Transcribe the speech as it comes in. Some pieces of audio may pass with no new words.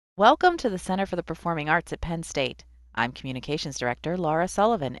Welcome to the Center for the Performing Arts at Penn State. I'm Communications Director Laura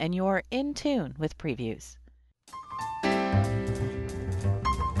Sullivan, and you're in tune with PreViews.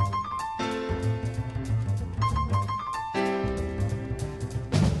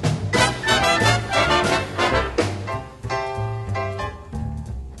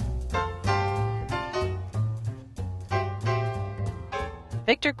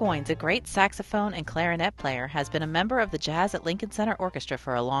 Victor Goines, a great saxophone and clarinet player, has been a member of the Jazz at Lincoln Center Orchestra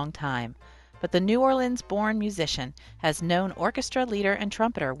for a long time. But the New Orleans-born musician has known orchestra leader and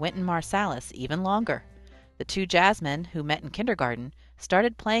trumpeter Wynton Marsalis even longer. The two jazzmen, who met in kindergarten,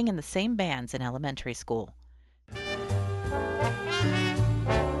 started playing in the same bands in elementary school.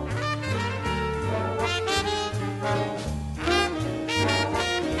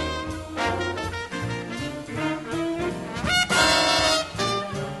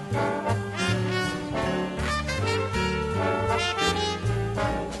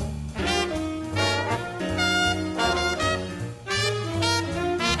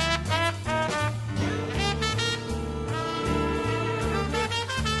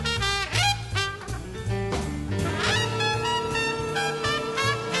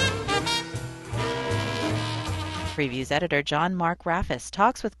 PreViews editor John Mark Raffis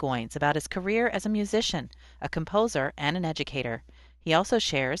talks with Goines about his career as a musician, a composer, and an educator. He also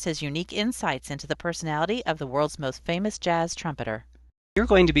shares his unique insights into the personality of the world's most famous jazz trumpeter. You're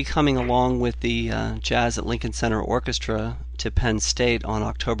going to be coming along with the Jazz at Lincoln Center Orchestra to Penn State on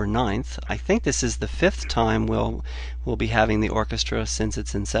October 9th. I think this is the fifth time we'll be having the orchestra since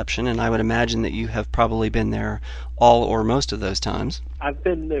its inception, and I would imagine that you have probably been there all or most of those times. I've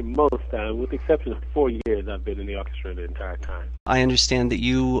been there most times, with the exception of 4 years I've been in the orchestra the entire time. I understand that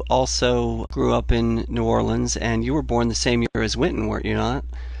you also grew up in New Orleans, and you were born the same year as Wynton, weren't you not?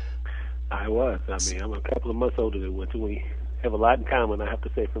 I was. I'm a couple of months older than Wynton. We have a lot in common, I have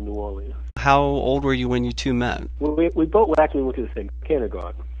to say, from New Orleans. How old were you when you two met? We both actually went to the same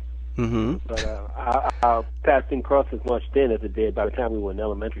kindergarten. Mm-hmm. But our paths didn't cross as much then as it did by the time we were in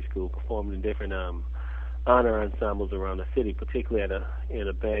elementary school, performing in different honor ensembles around the city, particularly in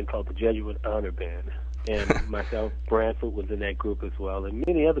a band called the Jesuit Honor Band. And myself, Branford, was in that group as well, and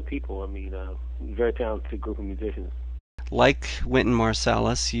many other people. Very talented group of musicians. Like Wynton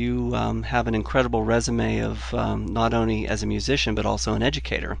Marsalis, you have an incredible resume of not only as a musician but also an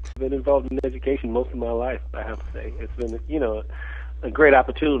educator. I've been involved in education most of my life, I have to say. It's been, a great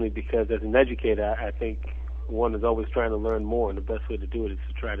opportunity because as an educator, I think one is always trying to learn more, and the best way to do it is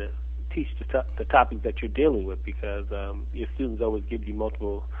to try to teach the topics that you're dealing with, because your students always give you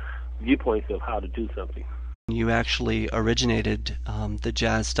multiple viewpoints of how to do something. You actually originated the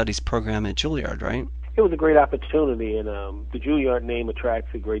Jazz Studies program at Juilliard, right? It was a great opportunity, and the Juilliard name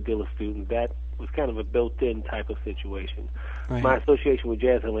attracts a great deal of students. That was kind of a built-in type of situation. Right. My association with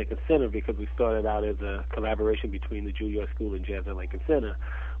Jazz at Lincoln Center, because we started out as a collaboration between the Juilliard School and Jazz at Lincoln Center,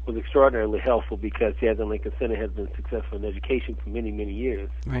 was extraordinarily helpful because Jazz at Lincoln Center has been successful in education for many, many years.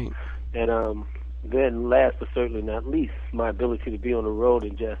 Right. And then last but certainly not least, my ability to be on the road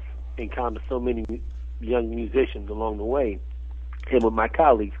and just encounter so many young musicians along the way, and with my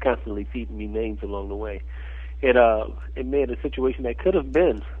colleagues constantly feeding me names along the way. It made a situation that could have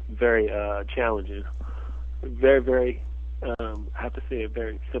been very challenging, very, very, I have to say, a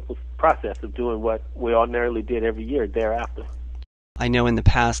very simple process of doing what we ordinarily did every year thereafter. I know in the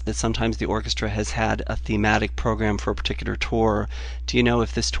past that sometimes the orchestra has had a thematic program for a particular tour. Do you know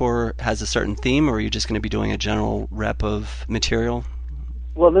if this tour has a certain theme, or are you just going to be doing a general rep of material?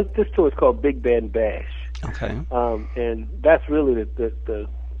 Well, this tour is called Big Band Bash. Okay. And that's really the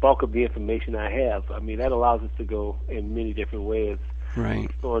bulk of the information I have. That allows us to go in many different ways. Right.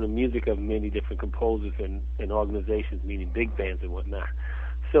 Exploring the music of many different composers and organizations, meaning big bands and whatnot.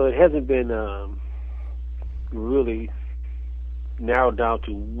 So it hasn't been really narrowed down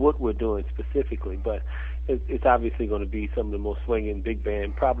to what we're doing specifically, but it's obviously going to be some of the most swinging big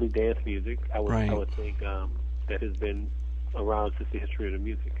band, probably dance music, I would think, that has been around since the history of the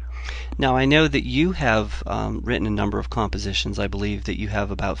music. Now, I know that you have written a number of compositions. I believe that you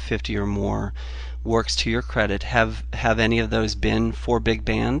have about 50 or more works to your credit. Have any of those been for big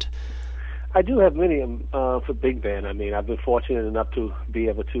band? I do have many of them for big band. I've been fortunate enough to be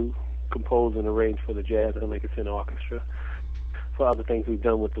able to compose and arrange for the Jazz at Lincoln Center Orchestra. For other things we've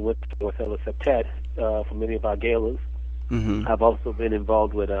done with the Wynton Marsalis Septet, for many of our galas. Mm-hmm. I've also been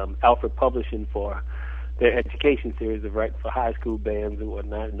involved with Alfred Publishing for their education series of writing for high school bands and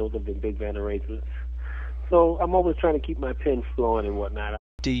whatnot, and those have been big band arrangements. So I'm always trying to keep my pen flowing and whatnot.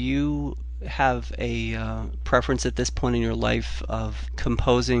 Do you have a preference at this point in your life of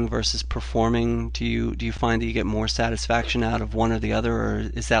composing versus performing? Do you find that you get more satisfaction out of one or the other, or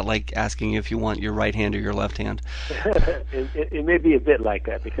is that like asking if you want your right hand or your left hand? It may be a bit like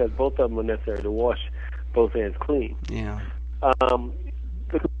that because both of them are necessary to wash both hands clean. Yeah.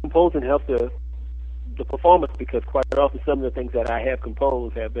 The composing helps the performance because quite often some of the things that I have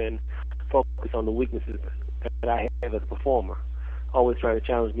composed have been focused on the weaknesses that I have as a performer. Always trying to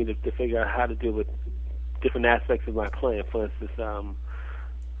challenge me to figure out how to deal with different aspects of my playing. For instance,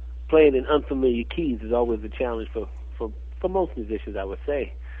 playing in unfamiliar keys is always a challenge for most musicians, I would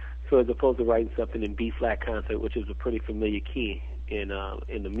say. So as opposed to writing something in B-flat concert, which is a pretty familiar key in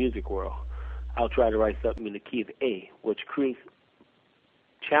the music world, I'll try to write something in the key of A, which creates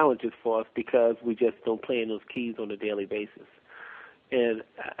challenges for us because we just don't play in those keys on a daily basis. And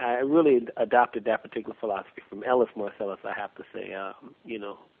I really adopted that particular philosophy from Ellis Marsalis, I have to say.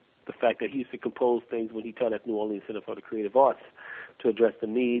 The fact that he used to compose things when he taught at New Orleans Center for the Creative Arts to address the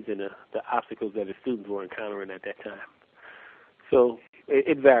needs and the obstacles that his students were encountering at that time. So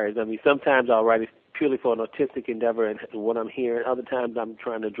it varies. I mean, sometimes I'll write it purely for an artistic endeavor and what I'm hearing. Other times I'm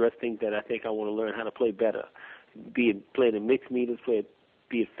trying to address things that I think I want to learn how to play better, be it playing in mixed meters, be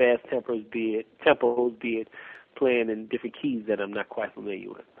it fast tempos, be it playing in different keys that I'm not quite familiar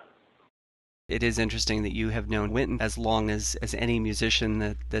with. It is interesting that you have known Wynton as long as any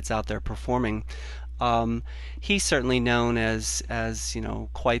musician that's out there performing. He's certainly known as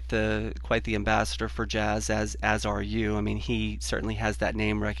quite the ambassador for jazz, as are you. I mean, he certainly has that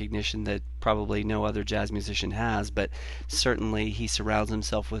name recognition that probably no other jazz musician has, but certainly he surrounds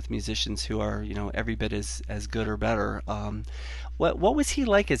himself with musicians who are every bit as good or better. What was he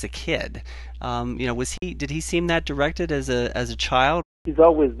like as a kid? Did he seem that directed as a child? He's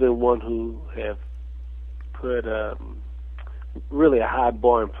always been one who have put really a high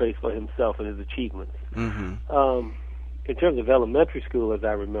bar in place for himself and his achievements. Mm-hmm. In terms of elementary school, as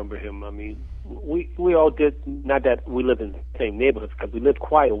I remember him, I mean, we all did, not that we lived in the same neighborhoods because we lived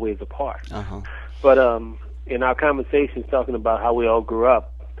quite a ways apart. Uh-huh. But in our conversations talking about how we all grew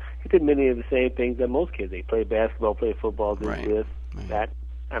up, he did many of the same things that most kids. They played basketball, played football, did this, that.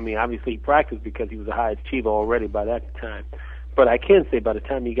 I mean, obviously he practiced because he was a high achiever already by that time. But I can say by the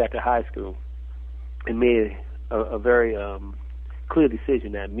time he got to high school and made a very clear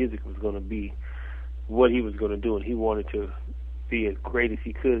decision that music was going to be what he was going to do, and he wanted to be as great as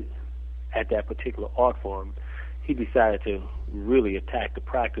he could at that particular art form, he decided to really attack the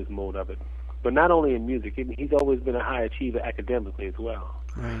practice mode of it. But not only in music, he's always been a high achiever academically as well.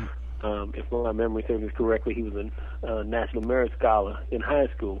 Right. If my memory serves me correctly, he was a National Merit Scholar in high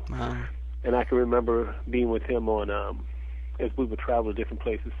school. Wow. And I can remember being with him on as we would travel to different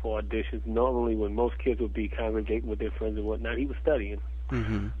places for auditions. Normally when most kids would be congregating with their friends and whatnot, he was studying,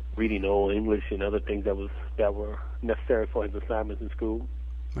 mm-hmm. reading Old English and other things that were necessary for his assignments in school.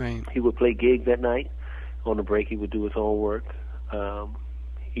 Right. He would play gigs at night. On the break, he would do his homework.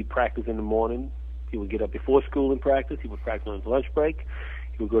 He practiced in the morning. He would get up before school and practice. He would practice on his lunch break.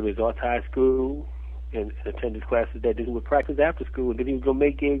 He would go to his arts high school and attend his classes that day. He would practice after school, and then he would go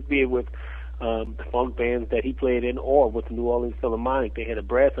make gigs, be it with the funk bands that he played in, or with the New Orleans Philharmonic. They had a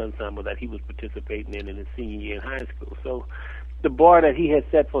brass ensemble that he was participating in his senior year in high school. So the bar that he has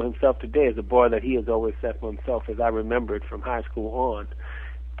set for himself today is a bar that he has always set for himself, as I remember it from high school on.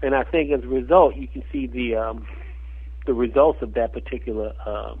 And I think as a result, you can see the results of that particular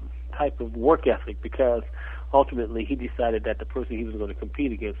type of work ethic, because ultimately he decided that the person he was going to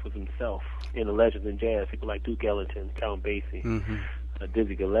compete against was himself in the legends in jazz, people like Duke Ellington, Count Basie, mm-hmm.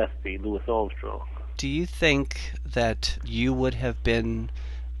 Dizzy Gillespie, Louis Armstrong. Do you think that you would have been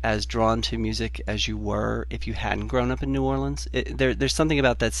as drawn to music as you were if you hadn't grown up in New Orleans? There's something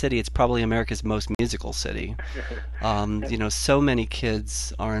about that city. It's probably America's most musical city. So many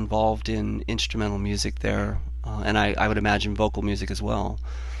kids are involved in instrumental music there, and I would imagine vocal music as well.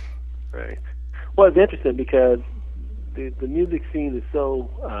 Right. Well, it's interesting because the music scene is so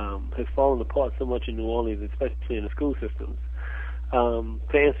has fallen apart so much in New Orleans, especially in the school systems. To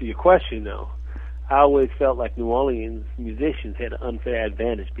answer your question, though, I always felt like New Orleans musicians had an unfair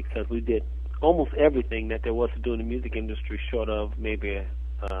advantage because we did almost everything that there was to do in the music industry, short of maybe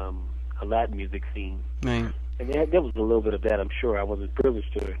a Latin music scene. Right. And there was a little bit of that, I'm sure. I wasn't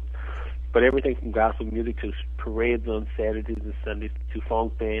privileged to it. But everything from gospel music to parades on Saturdays and Sundays to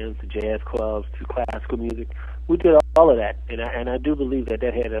funk bands to jazz clubs to classical music, we did all of that. And I do believe that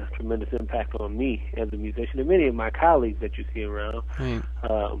had a tremendous impact on me as a musician and many of my colleagues that you see around. Right.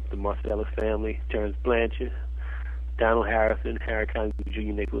 The Marsalis family, Terrence Blanchard, Donald Harrison, Harry Connick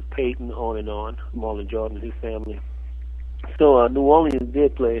Jr., Nicholas Payton, on and on, Marlon Jordan and his family. So New Orleans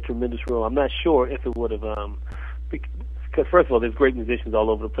did play a tremendous role. I'm not sure if it would have, because first of all, there's great musicians all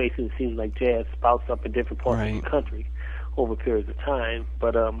over the place, and it seems like jazz spouts up in different parts of the country over periods of time.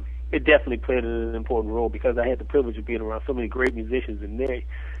 But it definitely played an important role because I had the privilege of being around so many great musicians, and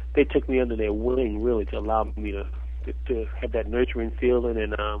they took me under their wing really to allow me to have that nurturing feeling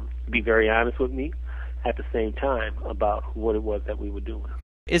and be very honest with me at the same time about what it was that we were doing.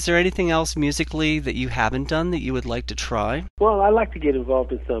 Is there anything else musically that you haven't done that you would like to try? Well, I like to get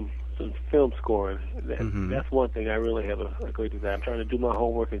involved in some film scoring. That's one thing I really have a great desire. I'm trying to do my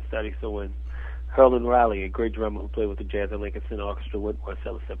homework and study. So when Herlin Riley, a great drummer who played with the Jazz at Lincoln Center Orchestra with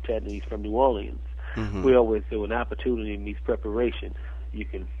Marcellus Septet, and he's from New Orleans, we always say when opportunity meets preparation, you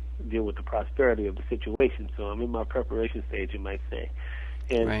can deal with the prosperity of the situation. So I'm in my preparation stage, you might say.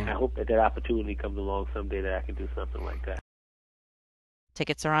 And I hope that opportunity comes along someday that I can do something like that.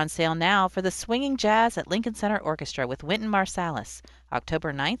 Tickets are on sale now for the Swinging Jazz at Lincoln Center Orchestra with Wynton Marsalis,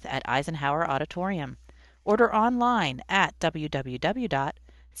 October 9th at Eisenhower Auditorium. Order online at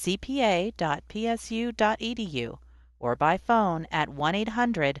www.cpa.psu.edu or by phone at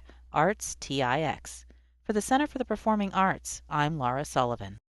 1-800-ARTS-TIX. For the Center for the Performing Arts, I'm Laura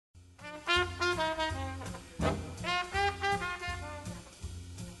Sullivan.